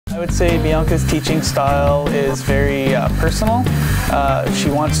I would say Bianca's teaching style is very personal. She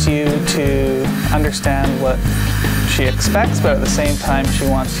wants you to understand what she expects, but at the same time she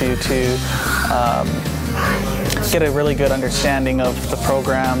wants you to get a really good understanding of the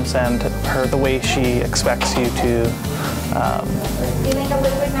programs and the way she expects you to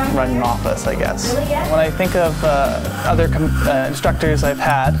run an office, I guess. When I think of other instructors I've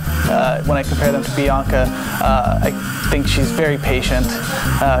had, when I compare them to Bianca, I think she's very patient.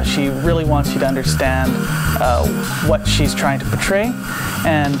 She really wants you to understand what she's trying to portray,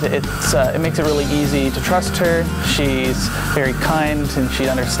 and it makes it really easy to trust her. She's very kind and she's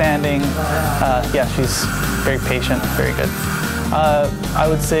understanding. Yeah, she's very patient, very good. I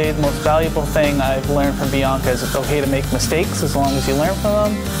would say the most valuable thing I've learned from Bianca is it's okay to make mistakes as long as you learn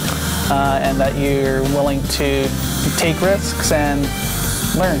from them, and that you're willing to take risks and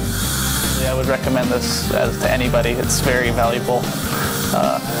learn. I would recommend this to anybody. It's very valuable,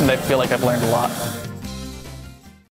 and I feel like I've learned a lot.